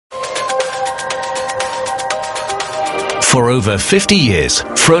For over 50 years,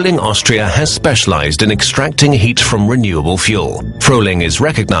 Froling Austria has specialized in extracting heat from renewable fuel. Froling is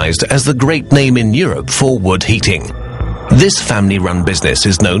recognized as the great name in Europe for wood heating. This family-run business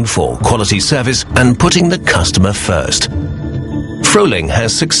is known for quality service and putting the customer first. Froling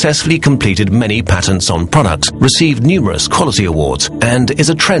has successfully completed many patents on products, received numerous quality awards, and is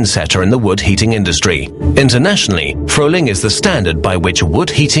a trendsetter in the wood heating industry. Internationally, Froling is the standard by which wood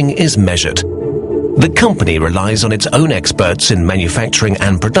heating is measured. The company relies on its own experts in manufacturing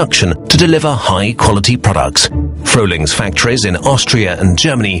and production to deliver high-quality products. Froling's factories in Austria and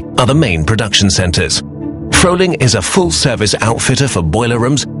Germany are the main production centers. Froling is a full-service outfitter for boiler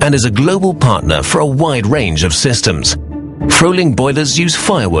rooms and is a global partner for a wide range of systems. Froling boilers use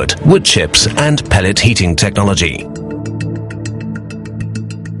firewood, wood chips, and pellet heating technology.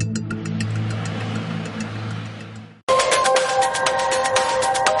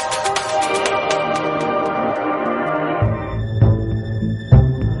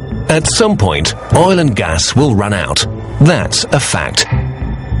 At some point, oil and gas will run out. That's a fact.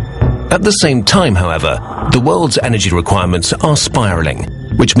 At the same time, however, the world's energy requirements are spiraling,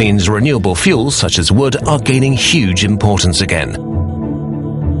 which means renewable fuels such as wood are gaining huge importance again.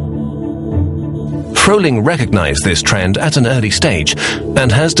 Froling recognized this trend at an early stage and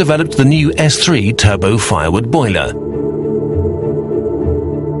has developed the new S3 Turbo firewood boiler.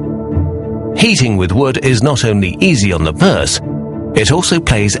 Heating with wood is not only easy on the purse, it also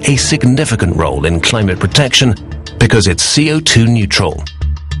plays a significant role in climate protection because it's CO2 neutral.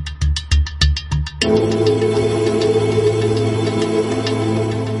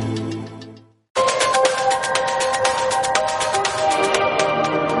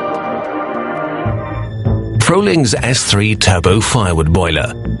 Froling's S3 Turbo firewood boiler,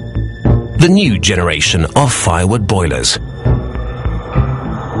 the new generation of firewood boilers.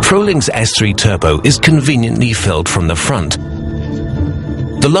 Froling's S3 Turbo is conveniently filled from the front.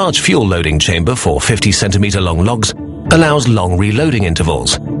 The large fuel loading chamber for 50 centimeter long logs allows long reloading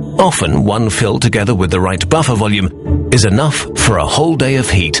intervals. Often, one fill together with the right buffer volume is enough for a whole day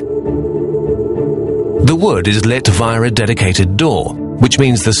of heat. The wood is lit via a dedicated door, which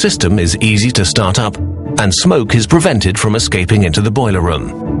means the system is easy to start up and smoke is prevented from escaping into the boiler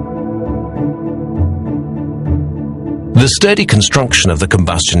room. The sturdy construction of the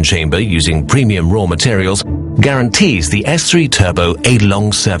combustion chamber using premium raw materials guarantees the S3 Turbo a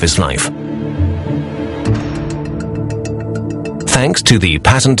long service life. Thanks to the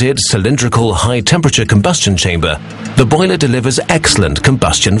patented cylindrical high-temperature combustion chamber, the boiler delivers excellent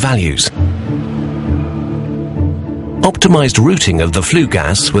combustion values. Optimized routing of the flue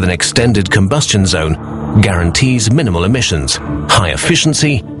gas with an extended combustion zone guarantees minimal emissions, high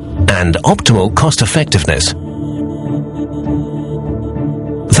efficiency, and optimal cost-effectiveness.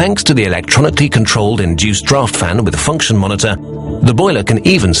 Thanks to the electronically controlled induced draft fan with function monitor, the boiler can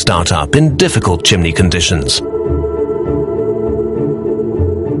even start up in difficult chimney conditions.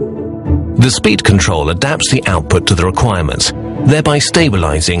 The speed control adapts the output to the requirements, thereby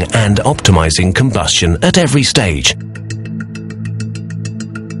stabilizing and optimizing combustion at every stage.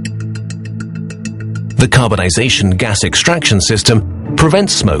 The carbonization gas extraction system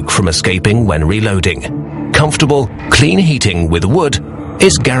prevents smoke from escaping when reloading. Comfortable, clean heating with wood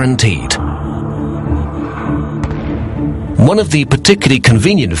is guaranteed. One of the particularly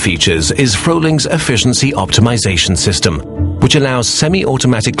convenient features is Froling's efficiency optimization system, which allows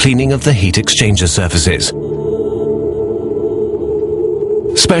semi-automatic cleaning of the heat exchanger surfaces.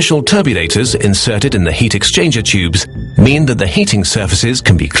 Special turbulators inserted in the heat exchanger tubes mean that the heating surfaces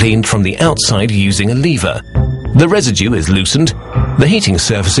can be cleaned from the outside using a lever. The residue is loosened, the heating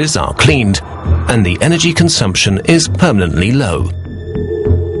surfaces are cleaned, and the energy consumption is permanently low.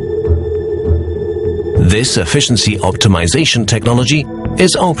 This efficiency optimization technology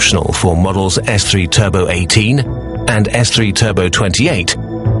is optional for models S3 Turbo 18 and S3 Turbo 28,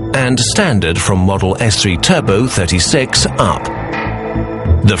 and standard from model S3 Turbo 36 up.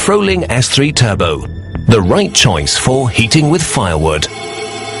 The Froling S3 Turbo, the right choice for heating with firewood.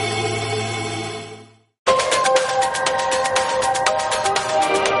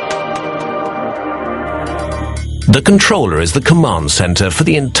 The controller is the command center for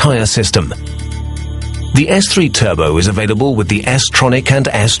the entire system. The S3 Turbo is available with the S-Tronic and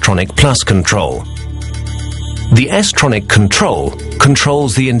S-Tronic Plus control. The S-Tronic control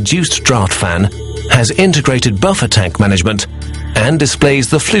controls the induced draft fan, has integrated buffer tank management, and displays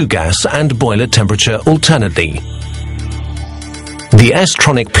the flue gas and boiler temperature alternately. The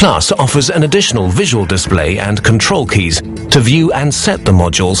S-Tronic Plus offers an additional visual display and control keys to view and set the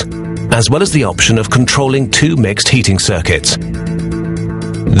modules, as well as the option of controlling two mixed heating circuits.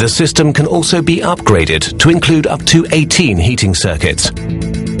 The system can also be upgraded to include up to 18 heating circuits.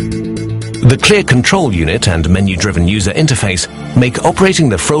 The clear control unit and menu-driven user interface make operating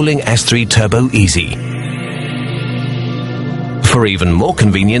the Froling S3 Turbo easy. For even more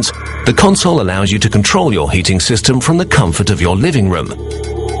convenience, the console allows you to control your heating system from the comfort of your living room.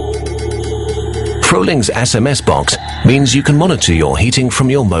 Froling's SMS box means you can monitor your heating from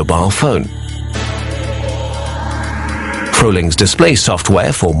your mobile phone. Froling's display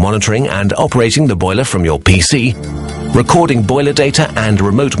software for monitoring and operating the boiler from your PC, recording boiler data and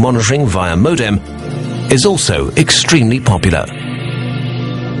remote monitoring via modem is also extremely popular.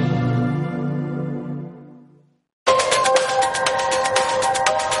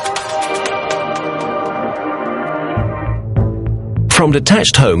 From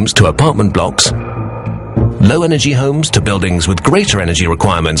detached homes to apartment blocks, low-energy homes to buildings with greater energy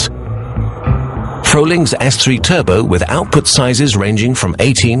requirements, Froling's S3 Turbo, with output sizes ranging from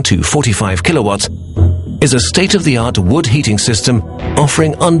 18 to 45 kilowatts, is a state-of-the-art wood heating system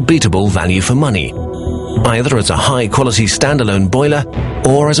offering unbeatable value for money, either as a high-quality standalone boiler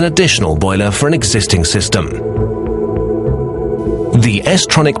or as an additional boiler for an existing system. The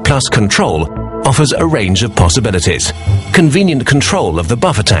S-Tronic Plus control offers a range of possibilities: convenient control of the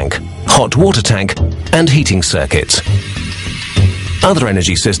buffer tank, hot water tank, and heating circuits. Other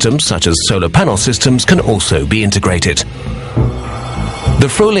energy systems, such as solar panel systems, can also be integrated. The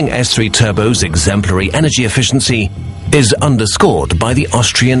Froling S3 Turbo's exemplary energy efficiency is underscored by the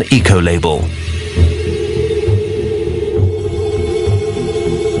Austrian Eco label.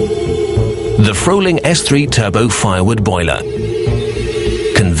 The Froling S3 Turbo firewood boiler.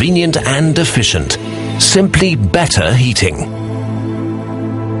 Convenient and efficient. Simply better heating.